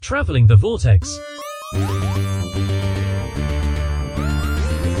Traveling the Vortex.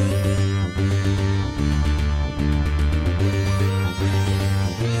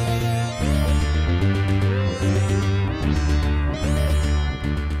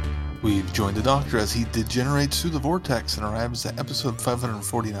 We've joined the Doctor as he degenerates through the vortex and arrives at episode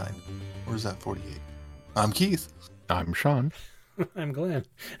 549. Or is that 48? I'm Keith. I'm Sean. I'm Glenn.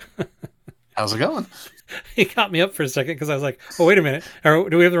 How's it going? He caught me up for a second because I was like, oh, wait a minute.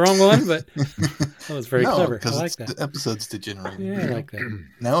 Do we have the wrong one? But that was very clever. I like that. The episode's degenerating. Yeah, I like that.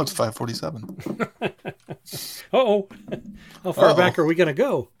 Now it's 547. Uh-oh. How far back are we going to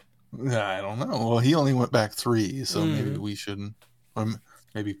go? I don't know. Well, he only went back 3, so maybe we shouldn't. Or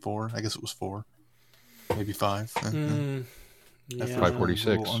maybe 4. I guess it was 4. Maybe 5. Yeah. 546. A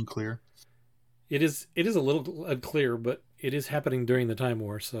little unclear. It is a little unclear, but it is happening during the Time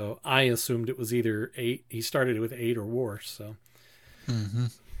War, so I assumed it was either 8. He started with 8 or war, so.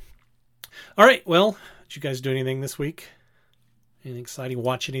 All right, well, did you guys do anything this week? Anything exciting?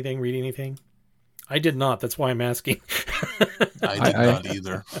 Watch anything? Read anything? I did not. That's why I'm asking. I did not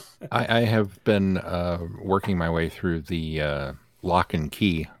either. I have been working my way through the Lock and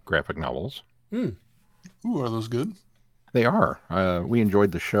Key graphic novels. Ooh, are those good? They are. We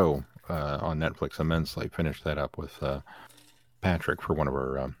enjoyed the show on Netflix immensely. Finished that up with Patrick for one of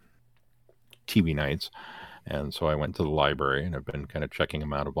our TV nights. And so I went to the library and I've been kind of checking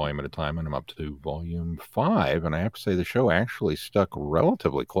them out a volume at a time. And I'm up to volume 5. And I have to say the show actually stuck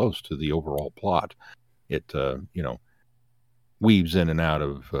relatively close to the overall plot. It, weaves in and out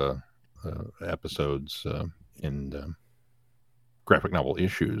of episodes in graphic novel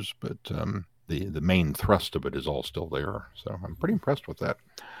issues. But the main thrust of it is all still there. So I'm pretty impressed with that.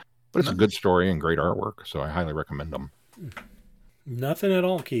 But it's a good story and great artwork, so I highly recommend them. Nothing at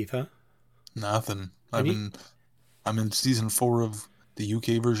all, Keith, huh? Nothing. I'm in season 4 of the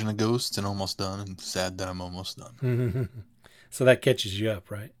UK version of Ghosts and almost done, and sad that I'm almost done. So that catches you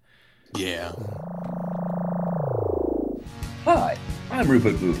up, right? Yeah. Hi, I'm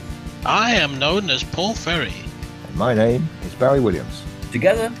Rupert Booth. I am known as Paul Ferry. And my name is Barry Williams.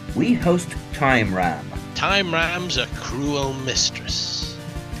 Together, we host Time Ram. Time Ram's a cruel mistress.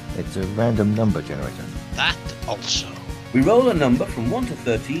 It's a random number generator. That also. We roll a number from 1 to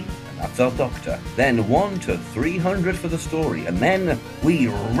 30, and that's our Doctor. Then 1 to 300 for the story, and then we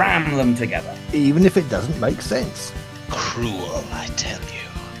ram them together. Even if it doesn't make sense. Cruel, I tell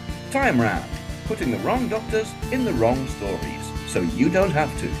you. Time Ram, putting the wrong Doctors in the wrong stories, so you don't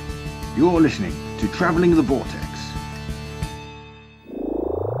have to. You're listening to Traveling the Vortex.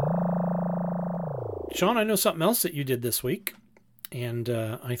 Sean, I know something else that you did this week, and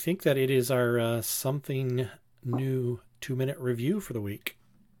I think that it is our something new 2-minute review for the week.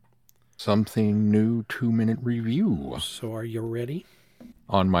 Something new 2-minute review. So are you ready?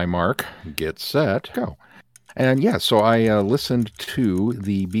 On my mark, get set, go. And yeah, so I listened to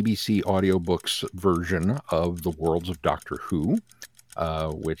the BBC Audiobooks version of The Worlds of Doctor Who,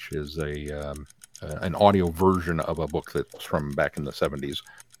 which is an audio version of a book that's from back in the 70s.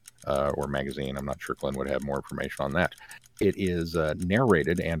 Or magazine. I'm not sure Glenn would have more information on that. It is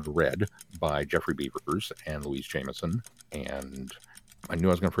narrated and read by Jeffrey Beavers and Louise Jameson, and I knew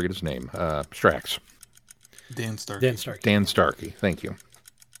I was going to forget his name. Strax. Dan Starkey. Dan Starkey, thank you.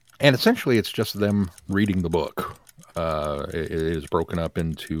 And essentially it's just them reading the book. It is broken up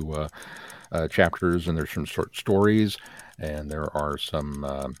into chapters, and there's some short stories, and there are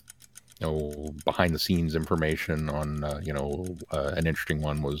some behind the scenes information on, an interesting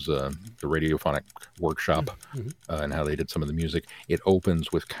one was the radiophonic workshop and how they did some of the music. It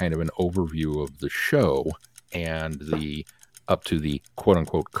opens with kind of an overview of the show and up to the quote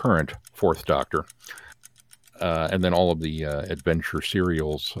unquote current 4th Doctor. And then all of the adventure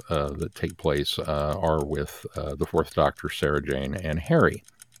serials that take place are with the 4th Doctor, Sarah Jane, and Harry,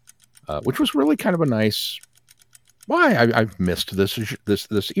 which was really kind of a nice. I've missed this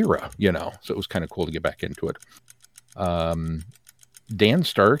era, so it was kind of cool to get back into it. Dan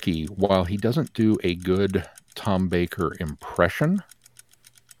Starkey, while he doesn't do a good Tom Baker impression,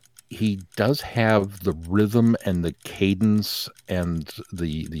 he does have the rhythm and the cadence and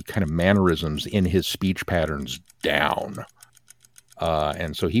the kind of mannerisms in his speech patterns down.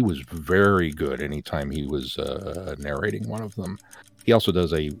 And so he was very good anytime he was narrating one of them. He also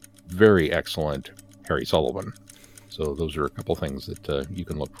does a very excellent Harry Sullivan. So those are a couple things that you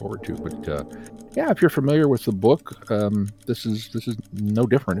can look forward to. But if you're familiar with the book, this is no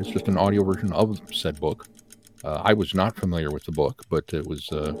different. It's just an audio version of said book. I was not familiar with the book, but it was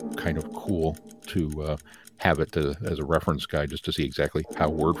kind of cool to have it as a reference guide just to see exactly how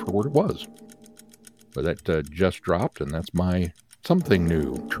word for word it was. But that just dropped, and that's my Something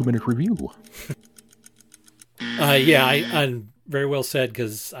new. 2-minute review. I'm very well said,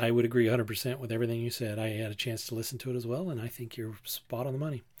 because I would agree 100% with everything you said. I had a chance to listen to it as well, and I think you're spot on the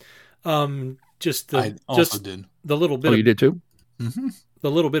money. I also did. The little bit. Oh, you did too? Mm-hmm.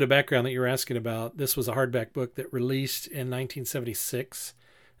 The little bit of background that you're asking about. This was a hardback book that released in 1976,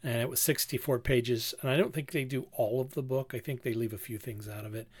 and it was 64 pages. And I don't think they do all of the book. I think they leave a few things out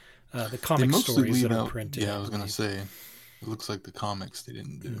of it. The comic stories that are printed. Yeah, I was going to say, it looks like the comics they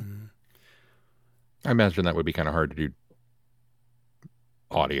didn't do. Mm-hmm. I imagine that would be kind of hard to do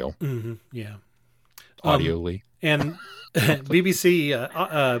audio. Mm-hmm. Yeah. Audioly. And BBC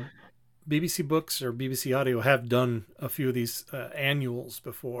Books or BBC Audio have done a few of these annuals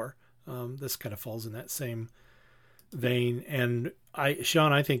before. This kind of falls in that same vein. And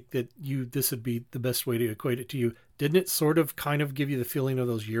Sean, I think that this would be the best way to equate it to you. Didn't it sort of kind of give you the feeling of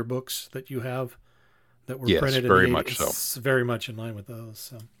those yearbooks that you have that were printed? Yes, very much so. It's very much in line with those.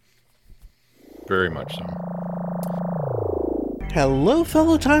 So. Very much so. Hello,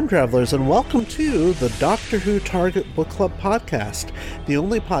 fellow time travelers, and welcome to the Doctor Who Target Book Club podcast, the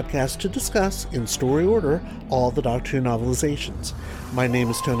only podcast to discuss, in story order, all the Doctor Who novelizations. My name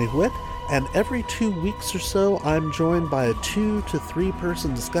is Tony Whitt, and every 2 weeks or so, I'm joined by a 2 to 3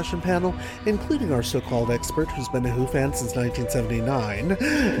 person discussion panel, including our so-called expert who's been a Who fan since 1979.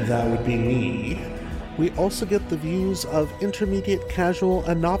 That would be me. We also get the views of intermediate, casual,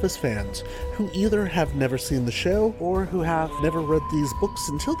 and novice fans who either have never seen the show or who have never read these books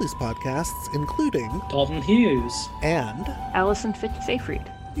until these podcasts, including Dalton Hughes and Alison Fitz-Seyfried.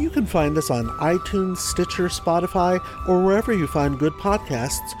 You can find us on iTunes, Stitcher, Spotify, or wherever you find good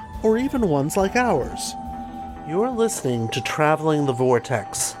podcasts, or even ones like ours. You're listening to Traveling the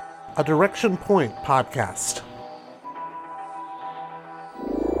Vortex, a Direction Point podcast.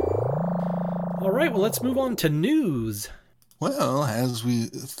 All right, well, let's move on to news. Well, as we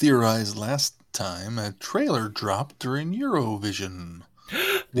theorized last time, a trailer dropped during Eurovision.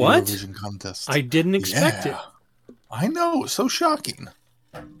 What? Eurovision contest. I didn't expect it. I know, so shocking.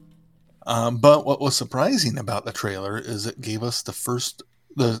 But what was surprising about the trailer is it gave us the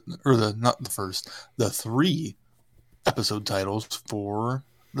 3 episode titles for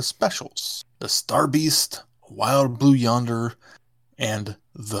the specials: The Star Beast, Wild Blue Yonder, and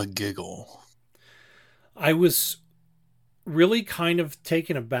The Giggle. I was really kind of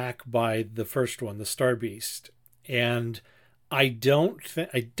taken aback by the first one, The Star Beast, and I don't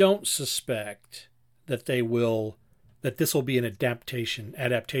suspect that this will be an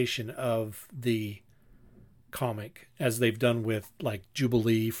adaptation of the comic, as they've done with like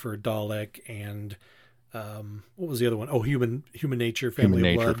Jubilee for Dalek and what was the other one? Oh, Human Nature,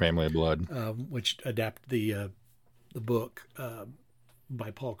 Family of Blood, which adapt the book by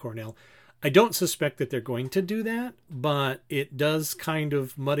Paul Cornell. I don't suspect that they're going to do that, but it does kind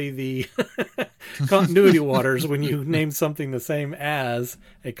of muddy the continuity waters when you name something the same as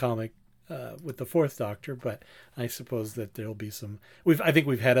a comic with the Fourth Doctor. But I suppose that there'll be some. I think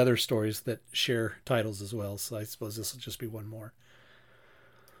we've had other stories that share titles as well, so I suppose this will just be one more.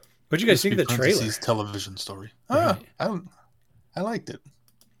 What do you guys think of the trailer? Television story. Right. I liked it.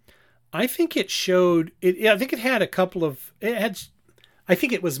 I think it showed. I think it had a couple of. I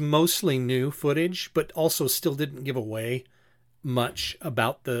think it was mostly new footage, but also still didn't give away much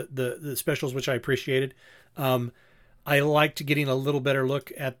about the specials, which I appreciated. I liked getting a little better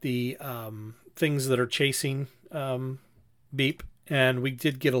look at the things that are chasing Beep, and we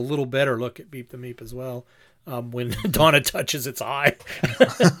did get a little better look at Beep the Meep as well when Donna touches its eye.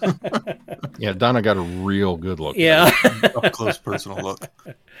 Yeah, Donna got a real good look. Yeah. Up close personal look.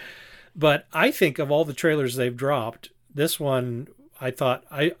 But I think of all the trailers they've dropped, this one...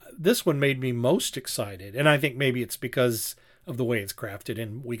 this one made me most excited, and I think maybe it's because of the way it's crafted,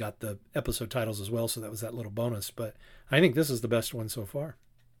 and we got the episode titles as well, so that was that little bonus. But I think this is the best one so far.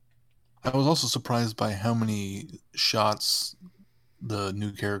 I was also surprised by how many shots the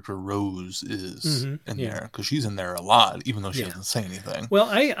new character Rose is in there, because she's in there a lot, even though she doesn't say anything. Well,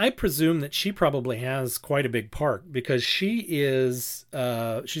 I presume that she probably has quite a big part, because she's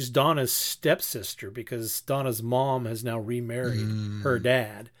Donna's stepsister, because Donna's mom has now remarried her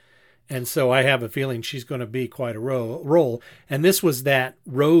dad. And so I have a feeling she's going to be quite a role. And this was that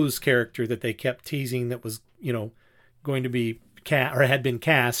Rose character that they kept teasing that was, going to be had been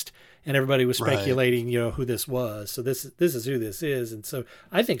cast. And everybody was speculating, who this was. So this is who this is. And so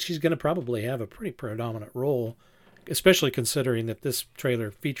I think she's going to probably have a pretty predominant role, especially considering that this trailer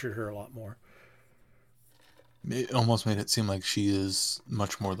featured her a lot more. It almost made it seem like she is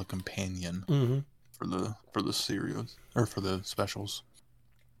much more the companion for the series or for the specials.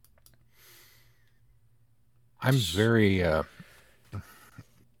 I'm very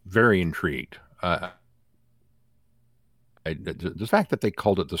very intrigued. The fact that they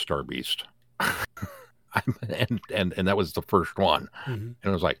called it the Star Beast, and that was the first one, and I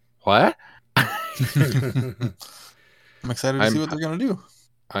was like, what? I'm excited to see what they're going to do.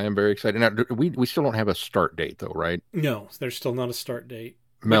 I am very excited. Now, we still don't have a start date, though, right? No, there's still not a start date.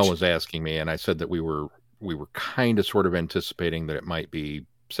 Mel was asking me, and I said that we were kind of sort of anticipating that it might be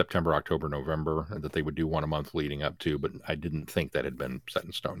September, October, November, and that they would do one a month leading up to, but I didn't think that had been set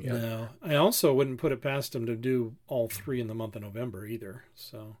in stone yet. No, I also wouldn't put it past them to do all 3 in the month of November either.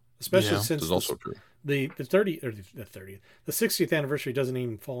 So, especially since is also true. The 60th anniversary doesn't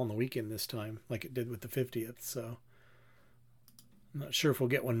even fall on the weekend this time, like it did with the 50th. So, I'm not sure if we'll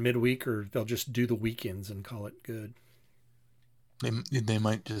get one midweek or they'll just do the weekends and call it good. They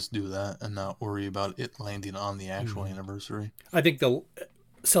might just do that and not worry about it landing on the actual anniversary. I think they'll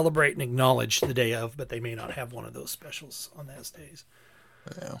celebrate and acknowledge the day of, but they may not have one of those specials on those days.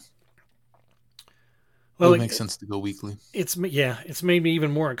 Yeah. Well, it makes sense to go weekly. It's made me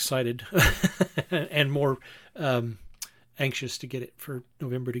even more excited and more anxious to get it for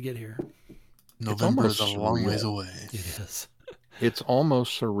November to get here. November is a long ways away. It is. It's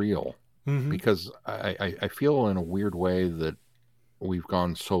almost surreal because I feel in a weird way that we've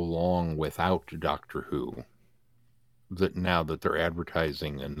gone so long without Doctor Who that now that they're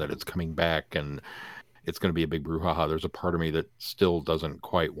advertising and that it's coming back and it's going to be a big brouhaha, there's a part of me that still doesn't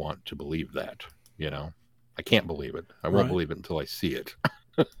quite want to believe that, I can't believe it. I won't believe it until I see it.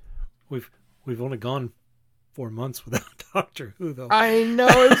 We've only gone 4 months without Doctor Who, though. I know,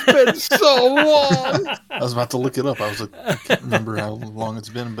 it's been so long. I was about to look it up. I can't remember how long it's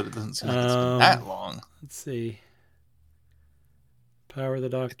been, but it doesn't seem like it's been that long. Let's see. Power of the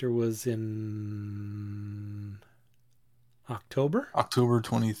Doctor was in October? October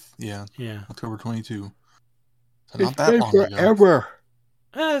 20th, yeah. October 22. So not that long forever.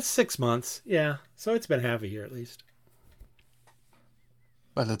 Ago. 6 months, yeah. So it's been half a year at least.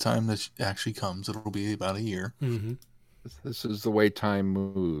 By the time that actually comes, it'll be about a year. Mm-hmm. This is the way time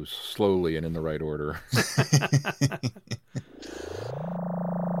moves, slowly and in the right order.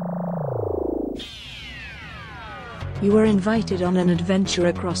 You are invited on an adventure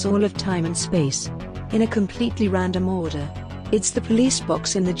across all of time and space, in a completely random order. It's the Police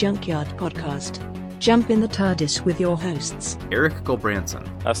Box in the Junkyard podcast. Jump in the TARDIS with your hosts, Eric Gulbranson,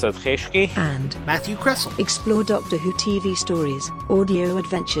 Asad Kheshki, and Matthew Kressel. Explore Doctor Who TV stories, audio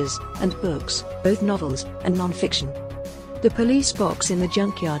adventures, and books, both novels and non-fiction. The Police Box in the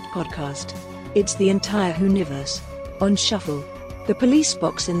Junkyard podcast. It's the entire Whoniverse on shuffle. The Police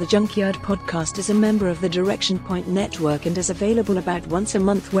Box in the Junkyard podcast is a member of the Direction Point Network and is available about once a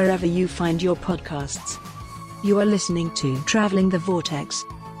month wherever you find your podcasts. You are listening to Traveling the Vortex.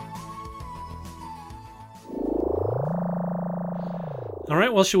 All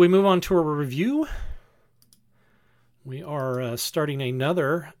right, well, should we move on to a review? We are starting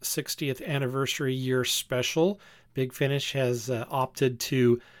another 60th anniversary year special. Big Finish has opted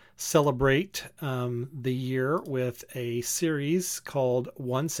to celebrate the year with a series called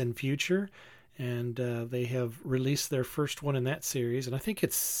Once and Future, and they have released their first one in that series, and I think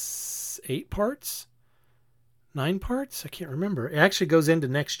it's 8 parts? 9 parts? I can't remember. It actually goes into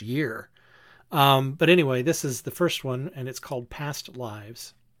next year. But anyway, this is the first one, and it's called Past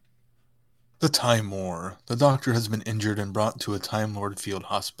Lives. The Time War. The Doctor has been injured and brought to a Time Lord field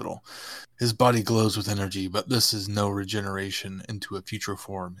hospital. His body glows with energy, but this is no regeneration into a future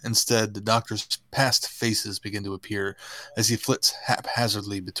form. Instead, the Doctor's past faces begin to appear as he flits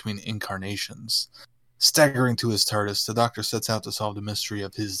haphazardly between incarnations. Staggering to his TARDIS, the Doctor sets out to solve the mystery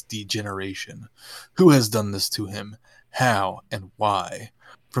of his degeneration. Who has done this to him? How and why?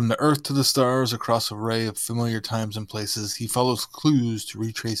 From the Earth to the stars, across an array of familiar times and places, he follows clues to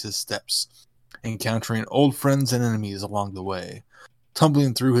retrace his steps, encountering old friends and enemies along the way.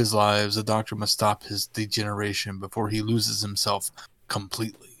 Tumbling through his lives, the Doctor must stop his degeneration before he loses himself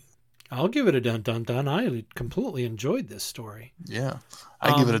completely. I'll give it a dun-dun-dun. I completely enjoyed this story. Yeah,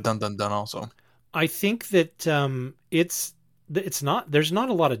 I give it a dun-dun-dun also. I think that there's not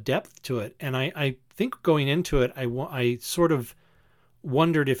a lot of depth to it, and I think going into it, I sort of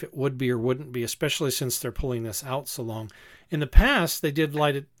wondered if it would be or wouldn't be, especially since they're pulling this out so long. In the past, they did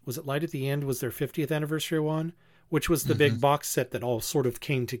Light at the End was their 50th anniversary one, which was the big box set that all sort of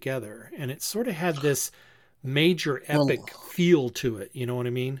came together, and it sort of had this major epic feel to it. You know what I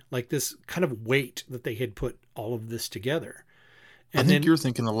mean? Like this kind of weight that they had put all of this together. And I think you're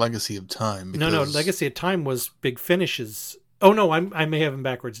thinking of Legacy of Time. No, Legacy of Time was Big Finish's Oh no, I may have them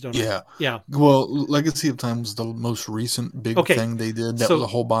backwards, don't I? Yeah. Yeah. Well, Legacy of Time was the most recent big thing they did. That was a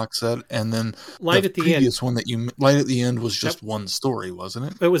whole box set, and then Light at the previous End. one Light at the End was just one story, wasn't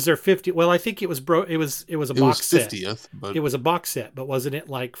it? It was their 50. Well, I think it was it was a box set. 50th, but it was a box set, but wasn't it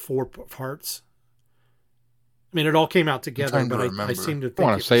like 4 parts? I mean, it all came out together, but I seem to think I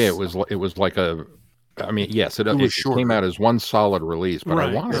want to say it was like a. I mean, yes, it came out as one solid release, but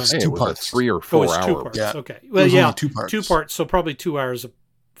I want to say it was a 3 or 4 hour. 2 parts. Yeah. Okay. Well, yeah, 2 parts. 2 parts, so probably 2 hours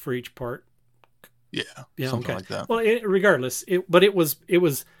for each part. Yeah, something like that. Well, regardless, it was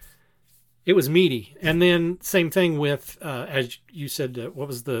meaty. And then same thing with, as you said, what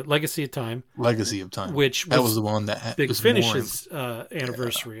was the Legacy of Time? Legacy of Time, which that was the one that had Big Finish's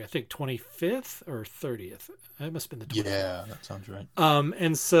anniversary. Yeah. I think 25th or 30th. It must have been the 25th. Yeah, that sounds right.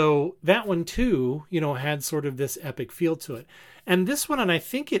 And so that one too, had sort of this epic feel to it. And this one, and I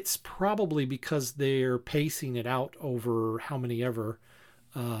think it's probably because they're pacing it out over how many ever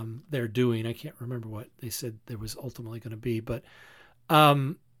they're doing. I can't remember what they said there was ultimately going to be, but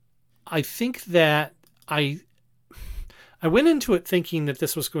I think that I went into it thinking that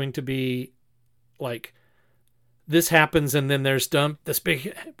this was going to be like this happens and then there's this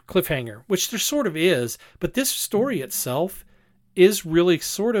big cliffhanger, which there sort of is, but this story itself is really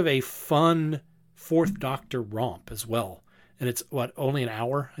sort of a fun Fourth Doctor romp as well. And it's only an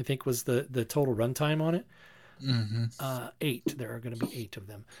hour, I think was the total runtime on it. Mm-hmm. 8. There are going to be 8 of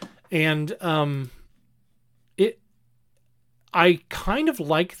them. And I kind of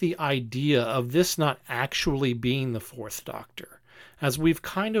like the idea of this not actually being the Fourth Doctor, as we've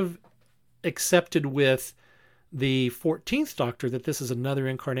kind of accepted with the 14th Doctor that this is another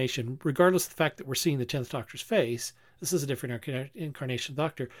incarnation, regardless of the fact that we're seeing the 10th Doctor's face. This is a different incarnation of the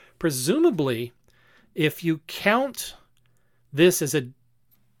Doctor. Presumably, if you count this as a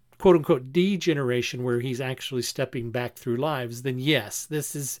quote-unquote degeneration where he's actually stepping back through lives, then yes,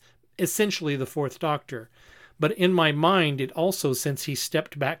 this is essentially the Fourth Doctor. But in my mind, it also, since he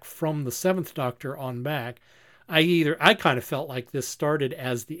stepped back from the 7th Doctor on back, I kind of felt like this started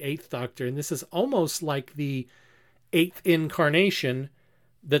as the 8th Doctor, and this is almost like the 8th incarnation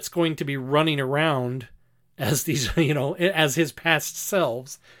that's going to be running around as these, as his past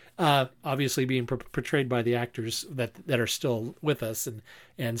selves, obviously being portrayed by the actors that are still with us,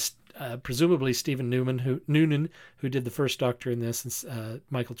 and presumably Stephen Noonan, who did the first Doctor in this, and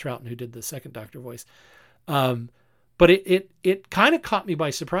Michael Troughton, who did the second Doctor voice. But it kind of caught me by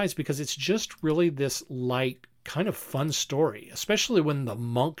surprise because it's just really this light, kind of fun story, especially when the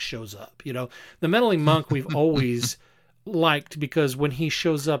monk shows up. The meddling monk we've always liked because when he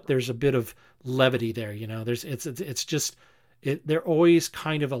shows up, there's a bit of levity there. They're always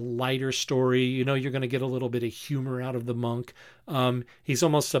kind of a lighter story. You're going to get a little bit of humor out of the monk. He's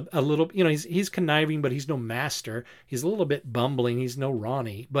almost a little, he's conniving, but he's no master. He's a little bit bumbling. He's no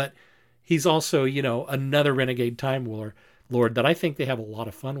Ronnie, but he's also, another renegade Time Lord that I think they have a lot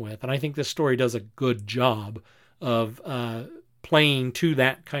of fun with. And I think this story does a good job of playing to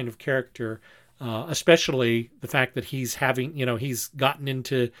that kind of character, especially the fact that he's having, he's gotten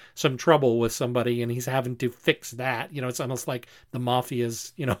into some trouble with somebody and he's having to fix that. It's almost like the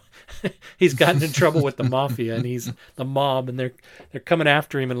mafia's, he's gotten in trouble with the mafia and he's the mob and they're coming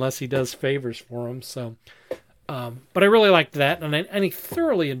after him unless he does favors for him. So, but I really liked that, and I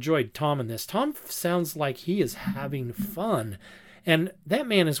thoroughly enjoyed Tom in this. Tom sounds like he is having fun, and that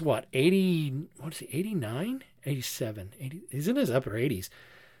man is 80, 89? 87? 80, he's in his upper 80s.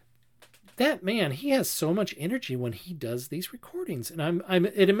 That man, he has so much energy when he does these recordings, and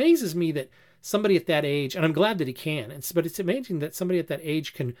it amazes me that somebody at that age, and I'm glad that he can, but it's amazing that somebody at that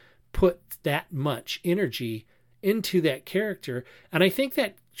age can put that much energy into that character, and I think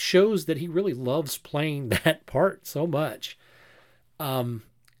that shows that he really loves playing that part so much.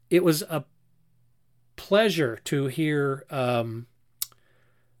 It was a pleasure to hear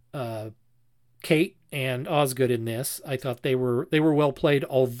Kate and Osgood in this. I thought they were well played,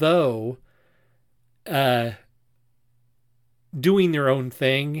 although doing their own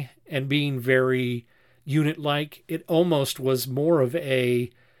thing and being very unit-like. It almost was more of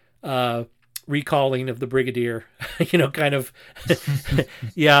a recalling of the Brigadier, kind of,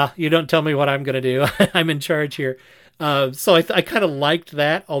 yeah, you don't tell me what I'm going to do. I'm in charge here. So I kind of liked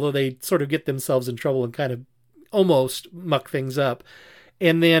that, although they sort of get themselves in trouble and kind of almost muck things up.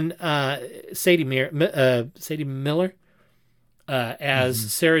 And then Sadie Miller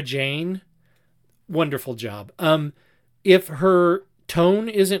as Sarah Jane, wonderful job. If her tone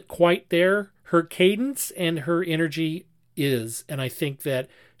isn't quite there, her cadence and her energy is, and I think that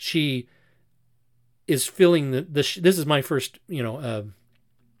she is feeling this is my first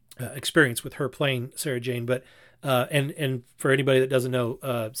experience with her playing Sarah Jane. But and for anybody that doesn't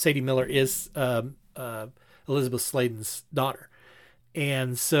know, Sadie Miller is Elizabeth Sladen's daughter,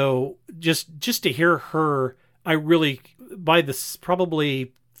 and so just to hear her, I really, by this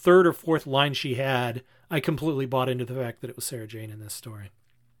probably third or fourth line she had, I completely bought into the fact that it was Sarah Jane in this story.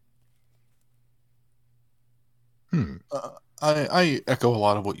 I echo a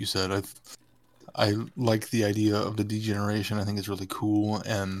lot of what you said. I like the idea of the degeneration. I think it's really cool,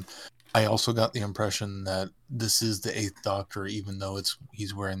 and I also got the impression that this is the 8th Doctor, even though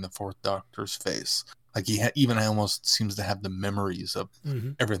he's wearing the 4th Doctor's face. Like he even almost seems to have the memories of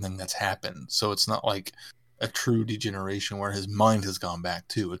everything that's happened. So it's not like a true degeneration where his mind has gone back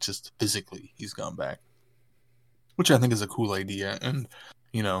too. It's just physically he's gone back, which I think is a cool idea. And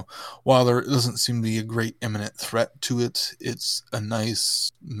while there doesn't seem to be a great imminent threat to it, it's a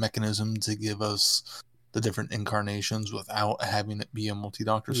nice mechanism to give us the different incarnations without having it be a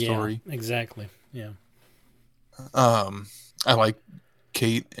multi-Doctor story. Exactly. Yeah. I like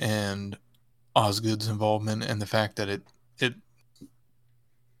Kate and Osgood's involvement and the fact that it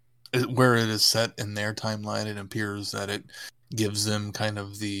where it is set in their timeline, it appears that it gives them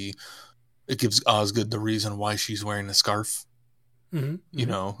it gives Osgood the reason why she's wearing a scarf. And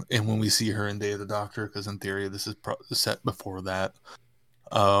when we see her in Day of the Doctor, because in theory this is set before that.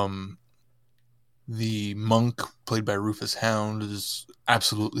 The monk played by Rufus Hound is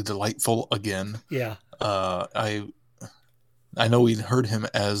absolutely delightful again. Yeah. I know we'd heard him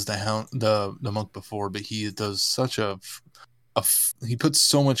as the monk before, but he does such he puts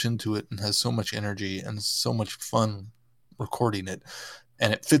so much into it and has so much energy and so much fun recording it.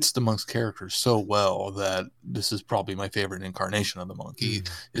 And it fits the monk's character so well that this is probably my favorite incarnation of the monk. He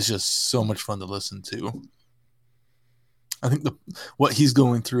is just so much fun to listen to. I think what he's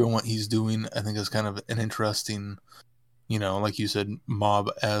going through and what he's doing, I think is kind of an interesting, like you said,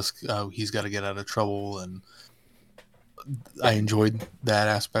 mob-esque. He's got to get out of trouble, and I enjoyed that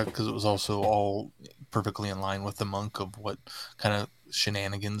aspect because it was also all perfectly in line with the monk of what kind of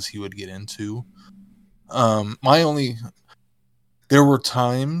shenanigans he would get into. There were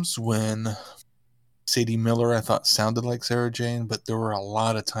times when Sadie Miller I thought sounded like Sarah Jane, but there were a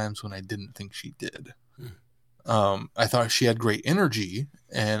lot of times when I didn't think she did. I thought she had great energy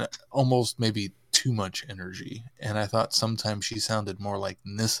and almost maybe too much energy. And I thought sometimes she sounded more like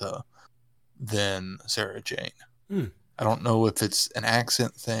Nyssa than Sarah Jane. I don't know if it's an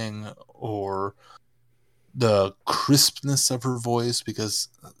accent thing or the crispness of her voice, because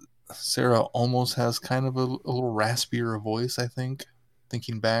Sarah almost has kind of a little raspier voice, I think,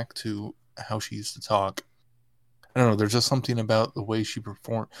 thinking back to how she used to talk. I don't know, there's just something about the way she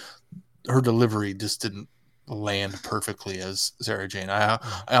performed. Her delivery just didn't land perfectly as Sarah Jane. I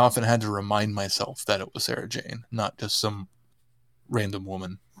often had to remind myself that it was Sarah Jane, not just some random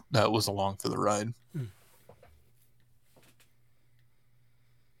woman that was along for the ride.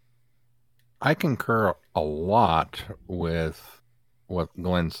 I concur a lot with what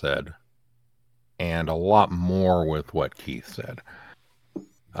Glenn said, and a lot more with what Keith said.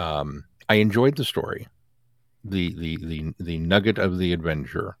 I enjoyed the story, the nugget of the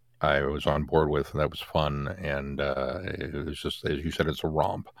adventure. I was on board with. That was fun, and it was just, as you said, it's a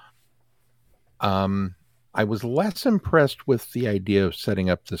romp. I was less impressed with the idea of setting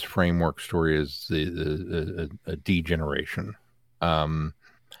up this framework story as a degeneration.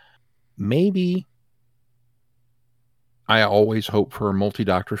 Maybe I always hope for a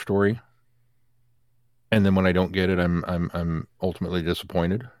multi-Doctor story, and then when I don't get it, I'm ultimately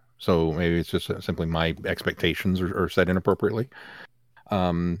disappointed. So maybe it's just simply my expectations are set inappropriately.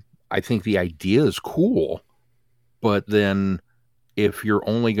 I think the idea is cool, but then if you're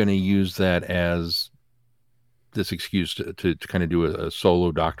only going to use that as this excuse to kind of do a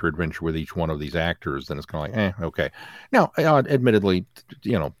solo Doctor adventure with each one of these actors, then it's kind of like, okay. Now, admittedly,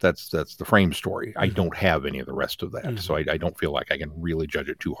 that's the frame story. I don't have any of the rest of that, so I don't feel like I can really judge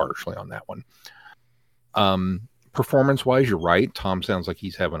it too harshly on that one. Performance-wise, you're right. Tom sounds like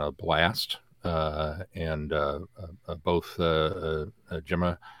he's having a blast, and both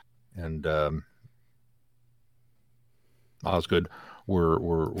Gemma and Osgood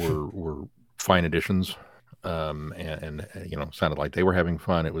were fine additions. And sounded like they were having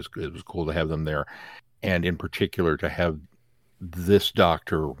fun. It was cool to have them there, and in particular to have this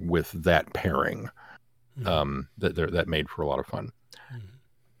Doctor with that pairing. That made for a lot of fun.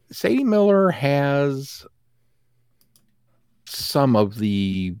 Sadie Miller has some of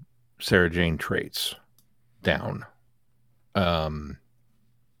the Sarah Jane traits down, and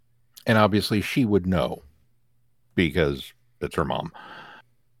obviously she would know because it's her mom,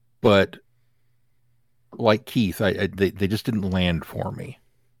 but like Keith, they just didn't land for me.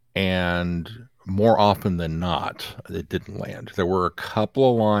 And more often than not, it didn't land. There were a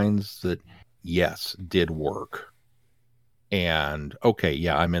couple of lines that, yes, did work. And, okay,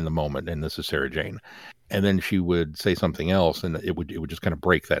 yeah, I'm in the moment, and this is Sarah Jane. And then she would say something else, and it would just kind of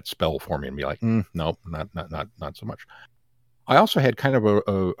break that spell for me and be like, no, not so much. I also had kind of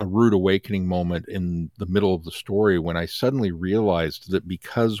a rude awakening moment in the middle of the story when I suddenly realized that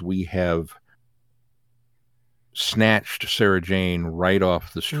because we have snatched Sarah Jane right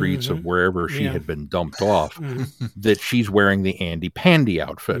off the streets of wherever she had been dumped off, that she's wearing the Andy Pandy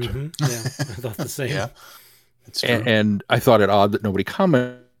outfit. Yeah, I thought the same. Yeah, it's true. And I thought it odd that nobody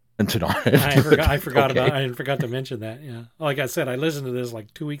commented on it. I forgot about it. I forgot to mention that. Yeah, like I said, I listened to this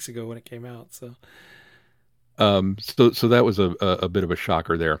like 2 weeks ago when it came out. So that was a bit of a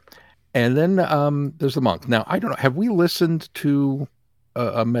shocker there. And then there's the monk. Now, I don't know. Have we listened to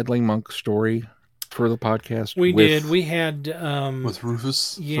a meddling monk story for the podcast? We did. We had with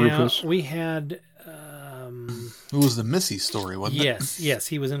Rufus. Yeah, Rufus? we had. It was the Missy story, wasn't it? Yes,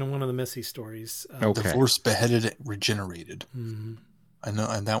 he was in one of the Missy stories. Okay. Divorced, beheaded, regenerated. Mm-hmm. I know,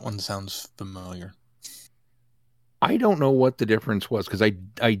 and that one sounds familiar. I don't know what the difference was because I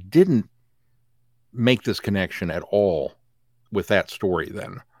didn't make this connection at all with that story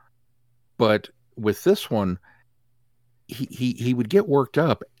then. But with this one, he would get worked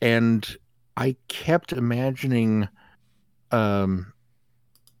up, and I kept imagining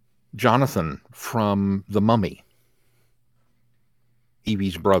Jonathan from The Mummy,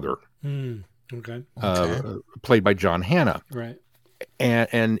 Evie's brother, Okay. played by John Hannah. Right.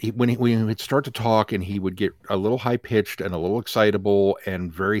 And when he would start to talk, and he would get a little high pitched and a little excitable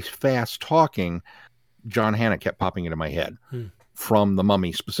and very fast talking, John Hannah kept popping into my head from The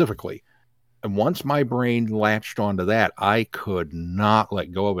Mummy specifically. And once my brain latched onto that, I could not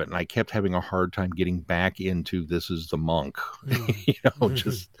let go of it. And I kept having a hard time getting back into This Is the Monk.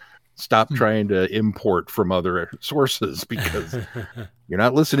 Just stop trying to import from other sources because you're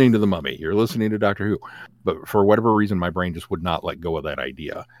not listening to The Mummy. You're listening to Doctor Who. But for whatever reason, my brain just would not let go of that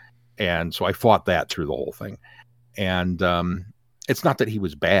idea. And so I fought that through the whole thing. And it's not that he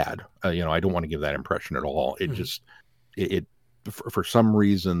was bad. I don't want to give that impression at all. It just, for some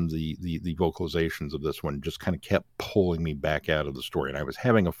reason, the vocalizations of this one just kind of kept pulling me back out of the story. And I was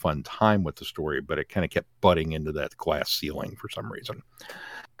having a fun time with the story, but it kind of kept butting into that glass ceiling for some reason.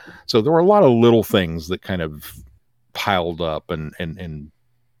 So there were a lot of little things that kind of piled up and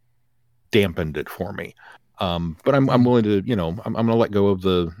dampened it for me. But I'm willing to, I'm going to let go of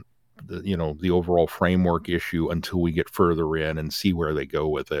the overall framework issue until we get further in and see where they go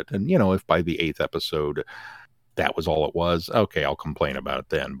with it. And, if by the 8th episode, that was all it was, okay, I'll complain about it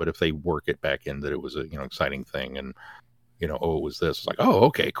then. But if they work it back in that it was a, exciting thing and, it was this, it's like, oh,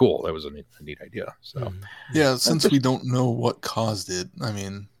 okay, cool. That was a neat idea. So, yeah, since we don't know what caused it, I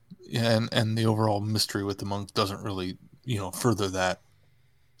mean, yeah, and the overall mystery with the monk doesn't really, further that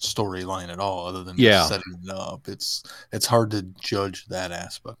storyline at all, other than just setting it up. It's hard to judge that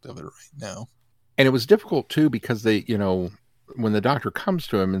aspect of it right now. And it was difficult too because they, when the doctor comes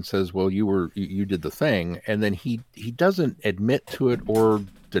to him and says, well, you did the thing, and then he doesn't admit to it or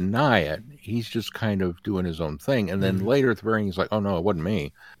deny it. He's just kind of doing his own thing. And then later at the very end, he's like, oh no, it wasn't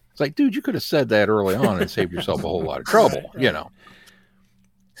me. It's like, dude, you could have said that early on and saved yourself a whole lot of trouble. Right.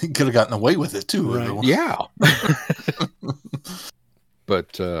 He could have gotten away with it too. Right. Yeah.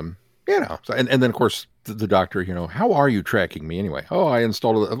 But, so, and then of course the doctor, how are you tracking me anyway? Oh, I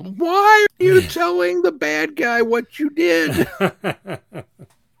installed it. Why are you telling the bad guy what you did?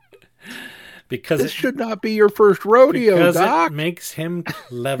 Because this should not be your first rodeo, because Doc. It makes him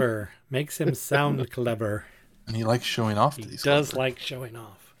clever. Makes him sound clever. And he likes showing off. He does like showing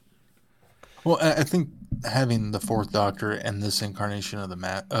off. Well, I think having the Fourth Doctor and this incarnation of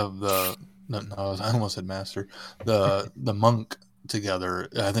I almost said Master, the monk together,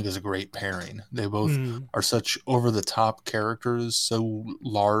 I think is a great pairing. They both are such over-the-top characters, so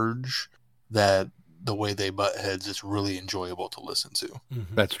large that the way they butt heads is really enjoyable to listen to.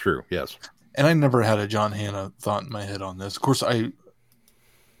 Mm-hmm. That's true, yes. And I never had a John Hannah thought in my head on this. Of course, I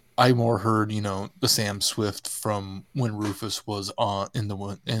more heard, the Sam Swift from when Rufus was in The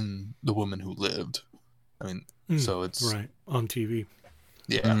Woman Who Lived. I mean, so it's right on TV.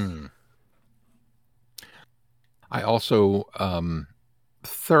 Yeah. I also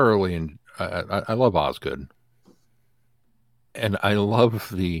thoroughly I love Osgood, and I love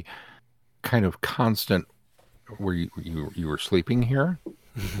the kind of constant where you were sleeping here.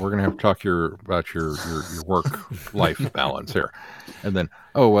 We're gonna have to talk about your work life balance here, and then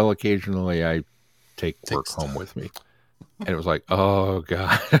occasionally I take work home with me, and it was like, oh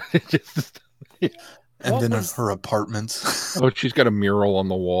god, And What then was- her apartment. Oh, she's got a mural on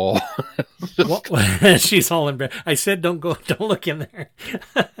the wall. She's all in bed. I said, don't look in there.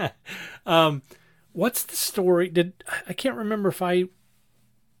 What's the story? I can't remember if I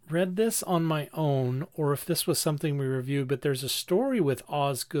read this on my own or if this was something we reviewed, but there's a story with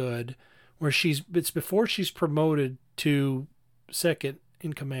Osgood where it's before she's promoted to second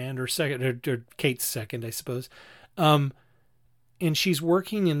in command, or second, or Kate's second, I suppose. And she's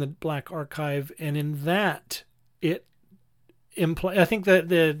working in the Black Archive, and in that, I think that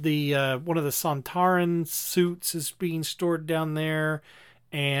the one of the Sontaran suits is being stored down there,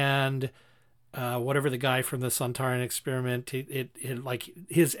 and whatever the guy from the Sontaran experiment, it like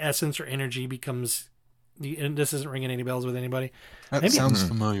his essence or energy becomes. And this isn't ringing any bells with anybody. That sounds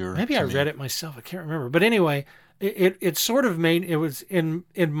familiar. Maybe I read it myself. I can't remember. But anyway, it sort of made it was in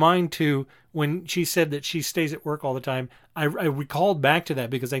mind too when she said that she stays at work all the time. I recalled back to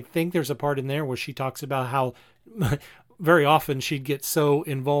that because I think there's a part in there where she talks about how very often she'd get so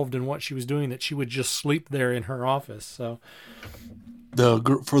involved in what she was doing that she would just sleep there in her office. So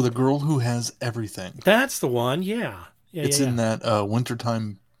for the girl who has everything. That's the one. Yeah. It's in that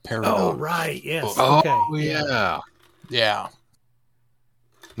Wintertime Paradox. Oh, right. Yes. Oh, Okay. yeah. Yeah.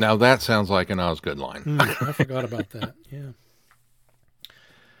 Now that sounds like an Osgood line. I forgot about that. Yeah.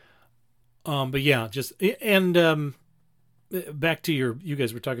 But yeah, back to you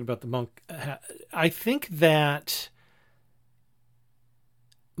guys were talking about the monk. I think that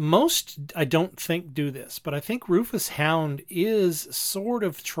most, I don't think, do this, but I think Rufus Hound is sort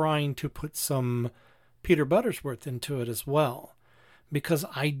of trying to put some Peter Buttersworth into it as well. Because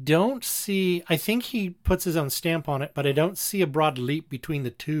I think he puts his own stamp on it, but I don't see a broad leap between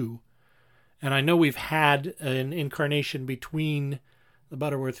the two. And I know we've had an incarnation between the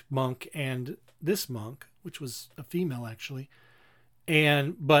Butterworth monk and this monk, which was a female actually.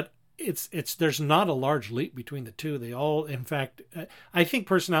 But there's not a large leap between the two. They all, in fact, I think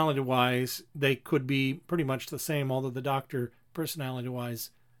personality-wise, they could be pretty much the same, although the Doctor,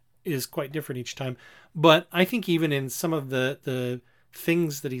 personality-wise, is quite different each time. But I think even in some of the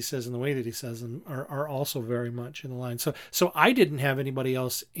things that he says and the way that he says them are also very much in the line. So I didn't have anybody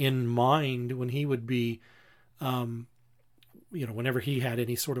else in mind when he would be, whenever he had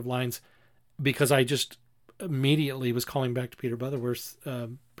any sort of lines, because I just immediately was calling back to Peter Butterworth's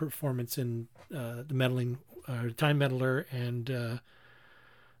performance in the meddling Time Meddler and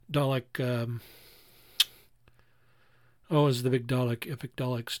Dalek. It was the big epic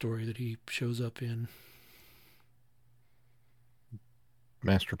Dalek story that he shows up in.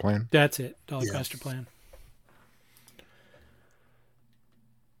 Master Plan? That's it. Dalek Master Plan.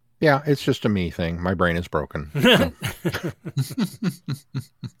 Yeah, it's just a me thing. My brain is broken. So.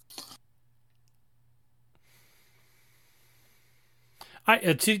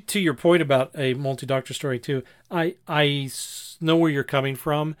 To your point about a multi-Doctor story too, I know where you're coming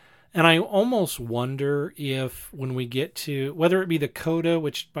from, and I almost wonder if when we get to, whether it be the Coda,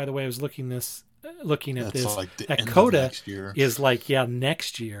 which by the way I was looking at this, like that Coda is like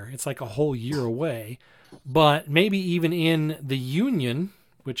next year. It's like a whole year away, but maybe even in the Union,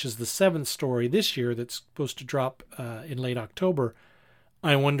 which is the 7th story this year that's supposed to drop in late October,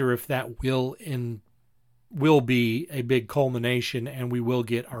 I wonder if that will be a big culmination and we will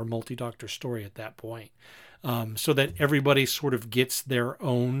get our multi-Doctor story at that point. So that everybody sort of gets their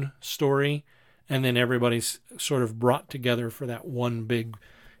own story and then everybody's sort of brought together for that one big,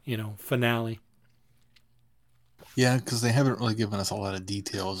 finale. Yeah, because they haven't really given us a lot of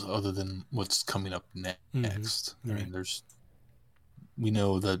details other than what's coming up next. Mm-hmm. I mean, we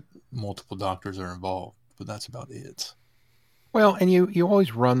know that multiple Doctors are involved, but that's about it. Well, and you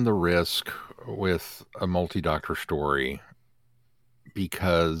always run the risk with a multi-Doctor story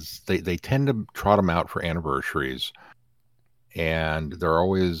because they tend to trot them out for anniversaries, and they're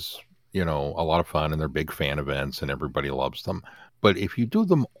always, a lot of fun, and they're big fan events, and everybody loves them. But if you do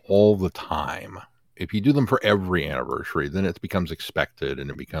them all the time, if you do them for every anniversary, then it becomes expected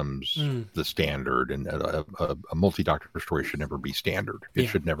and it becomes the standard. And a multi-Doctor story should never be standard. It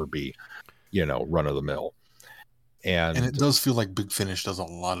should never be, run of the mill. And it does feel like Big Finish does a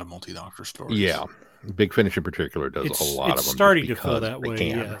lot of multi-Doctor stories. Yeah, Big Finish in particular does a lot of them. It's starting to feel that way.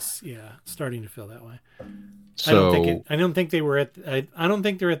 Yes, starting to feel that way. So I don't think they were I don't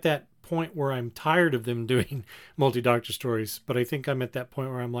think they're at that point where I'm tired of them doing multi-Doctor stories, but I think I'm at that point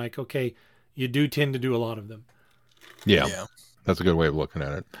where I'm like, okay, you do tend to do a lot of them. Yeah. That's a good way of looking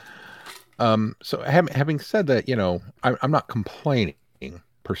at it. So having said that, I'm not complaining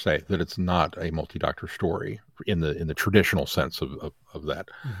per se that it's not a multi-Doctor story in the traditional sense of that.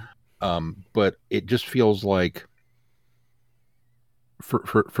 Mm-hmm. But it just feels like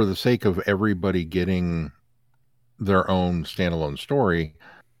for the sake of everybody getting their own standalone story,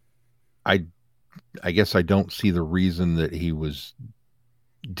 I guess I don't see the reason that he was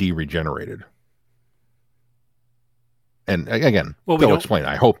de-regenerated. And again, they'll explain.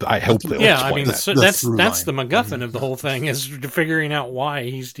 I hope they'll explain that. That's the MacGuffin of the whole thing, is figuring out why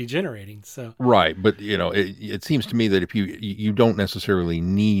he's degenerating. So right, but it seems to me that if you don't necessarily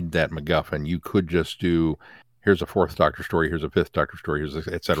need that MacGuffin, you could just do, here's a fourth Doctor story, here's a fifth Doctor story, here's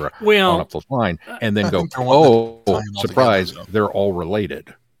etc. Well, on up the line, and then go, oh, surprise, they're all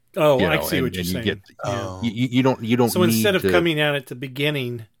related. Oh, I see what you're saying. You don't. So instead of coming at it at the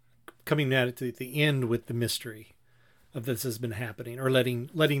beginning, coming at it at the end with the mystery of this has been happening, or letting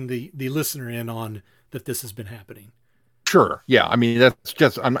the listener in on that this has been happening. Sure. Yeah. I mean, that's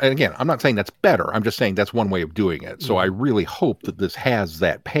just, I'm not saying that's better. I'm just saying that's one way of doing it. So I really hope that this has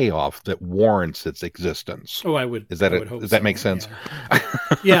that payoff that warrants its existence. Oh, I would. Does that make sense? Yeah.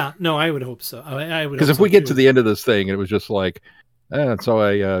 Yeah. No, I would hope so. I would. Because if we get to the end of this thing and it was just like, so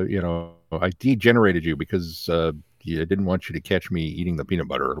I degenerated you because I didn't want you to catch me eating the peanut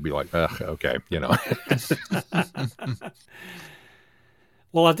butter. It'll be like, okay,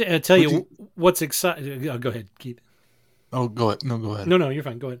 Well, I'll tell you what's exciting. Go ahead, Keith. Oh, go ahead. No, go ahead. No, you're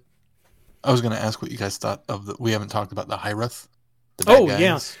fine. Go ahead. I was going to ask what you guys thought of we haven't talked about the Hyreth.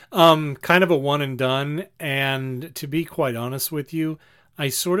 Yeah. Kind of a one and done. And to be quite honest with you, I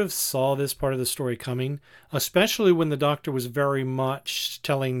sort of saw this part of the story coming, especially when the Doctor was very much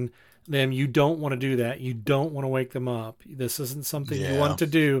telling them, you don't want to do that. You don't want to wake them up. This isn't something you want to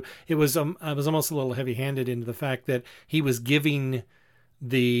do. It was I was almost a little heavy-handed into the fact that he was giving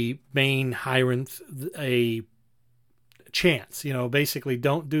the main Hyreth a chance, basically,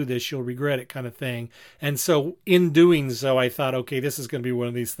 don't do this, you'll regret it, kind of thing. And so in doing so, I thought, okay, this is going to be one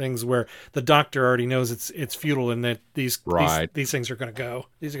of these things where the Doctor already knows it's futile, and that these things are going to go.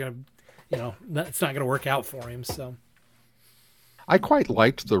 These are going to, it's not going to work out for him. So I quite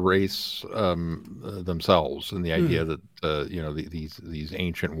liked the race themselves, and the idea that these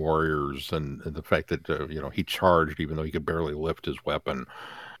ancient warriors, and the fact that he charged even though he could barely lift his weapon,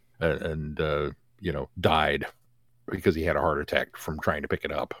 and died because he had a heart attack from trying to pick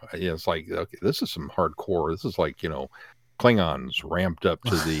it up. It's like, okay, this is some hardcore. This is like Klingons ramped up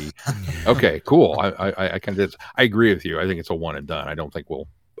to the. Okay, cool. I agree with you. I think it's a one and done. I don't think we'll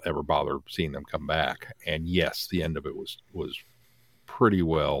ever bother seeing them come back. And yes, the end of it was pretty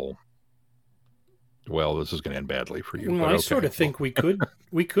well, this is going to end badly for you. Well, I sort of think we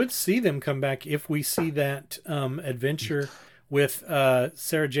could see them come back if we see that adventure with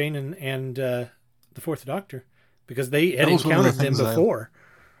Sarah Jane and the Fourth Doctor, because they had encountered them before.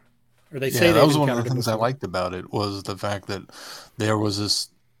 Or they say that was one of the things I liked about it, was the fact that there was this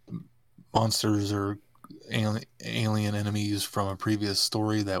monsters or alien enemies from a previous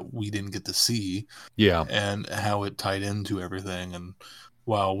story that we didn't get to see. Yeah. And how it tied into everything. And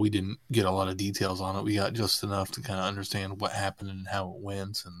while we didn't get a lot of details on it, we got just enough to kind of understand what happened and how it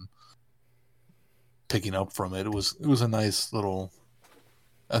went, and picking up from it. It was a nice little,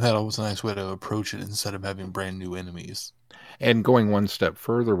 I thought it was a nice way to approach it instead of having brand new enemies. And going one step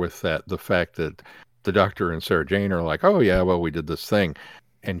further with that, the fact that the Doctor and Sarah Jane are like, oh yeah, well, we did this thing.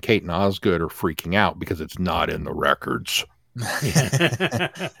 And Kate and Osgood are freaking out because it's not in the records.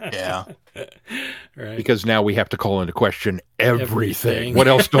 Yeah. Right. Because now we have to call into question everything. What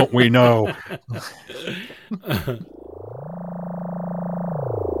else don't we know?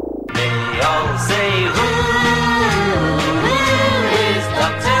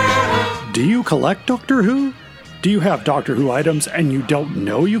 Do you collect Doctor Who? Do you have Doctor Who items and you don't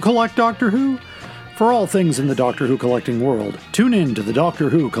know you collect Doctor Who? For all things in the Doctor Who collecting world, tune in to the Doctor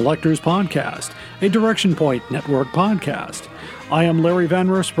Who Collectors Podcast, a Direction Point Network podcast. I am Larry Van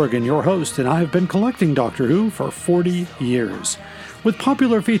Roospbergen, your host, and I have been collecting Doctor Who for 40 years. With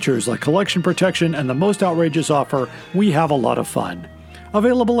popular features like collection protection and the most outrageous offer, we have a lot of fun.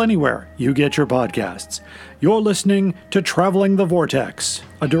 Available anywhere you get your podcasts. You're listening to Traveling the Vortex,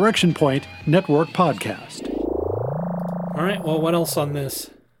 a Direction Point Network podcast. All right, well, what else on this?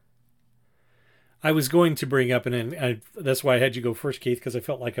 I was going to bring up, and that's why I had you go first, Keith, because I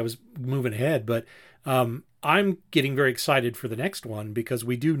felt like I was moving ahead. But I'm getting very excited for the next one, because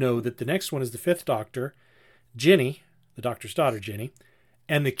we do know that the next one is the Fifth Doctor, Jenny, the Doctor's daughter, Jenny,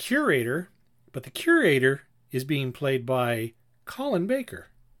 and the Curator. But the Curator is being played by Colin Baker.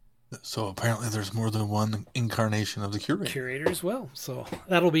 So apparently there's more than one incarnation of the Curator. Curator as well. So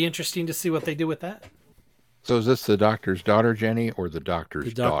that'll be interesting to see what they do with that. So is this the Doctor's daughter, Jenny, or the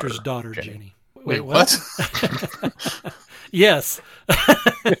Doctor's daughter? The Doctor's daughter, Jenny. Wait, what? Yes.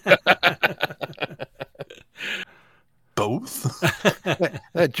 Both? both.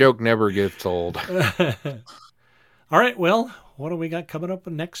 That joke never gets old. All right, well, what do we got coming up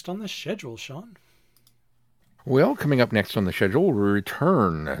next on the schedule, Sean? Well, coming up next on the schedule, we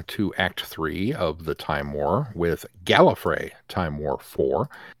return to Act 3 of The Time War with Gallifrey Time War 4,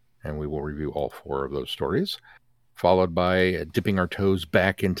 and we will review all 4 of those stories, followed by dipping our toes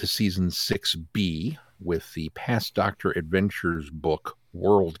back into Season 6B with the Past Doctor Adventures book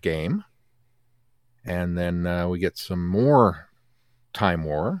World Game. And then we get some more Time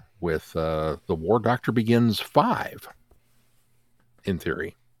War with The War Doctor Begins 5, in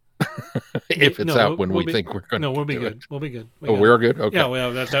theory. If it's out when we think we're going to. No, we'll be do good. it. We'll be good. We're good? Okay. Yeah,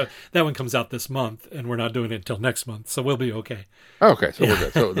 well, that one comes out this month, and we're not doing it until next month, so we'll be okay. Okay, so we're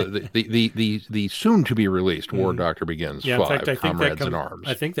good. So the soon to be released War Doctor Begins 5, in fact, I think Comrades in Arms.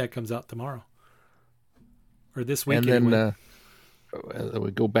 I think that comes out tomorrow. Or this week. And then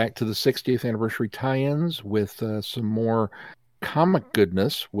we go back to the 60th anniversary tie-ins with some more comic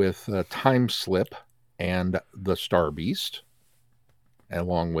goodness with Time Slip and The Star Beast,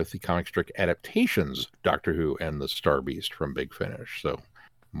 along with the comic strip adaptations, Doctor Who and The Star Beast from Big Finish. So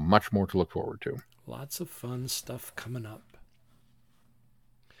much more to look forward to. Lots of fun stuff coming up.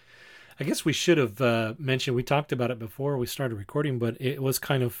 I guess we should have mentioned, we talked about it before we started recording, but it was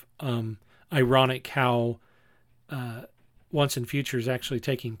kind of ironic how Once and Future is actually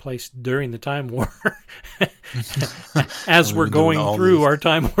taking place during the Time War as we're going through our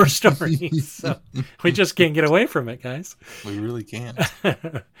Time War stories. So we just can't get away from it, guys. We really can't.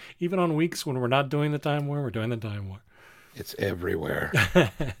 Even on weeks when we're not doing the Time War, we're doing the Time War. It's everywhere.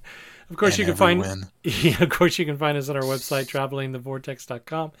 Of course, you can find us at our website,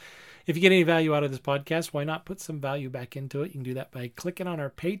 travelingthevortex.com. If you get any value out of this podcast, why not put some value back into it? You can do that by clicking on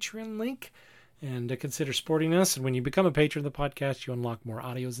our Patreon link and consider supporting us. And when you become a patron of the podcast, you unlock more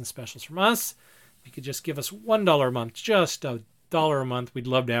audios and specials from us. You could just give us $1 a month, just $1 a month. We'd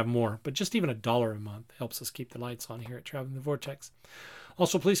love to have more, but just even $1 a month helps us keep the lights on here at Traveling the Vortex.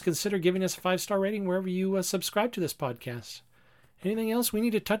 Also, please consider giving us a 5-star rating wherever you subscribe to this podcast. Anything else we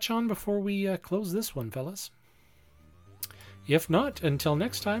need to touch on before we close this one, fellas? If not, until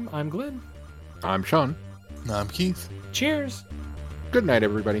next time, I'm Glenn. I'm Sean. I'm Keith. Cheers. Good night,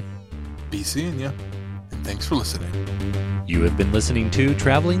 everybody. Be seeing ya, and thanks for listening. You have been listening to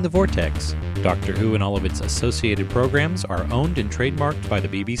Traveling the Vortex. Doctor Who and all of its associated programs are owned and trademarked by the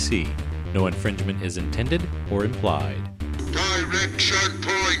BBC. No infringement is intended or implied. Direction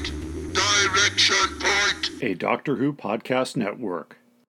point! Direction point! A Doctor Who podcast network.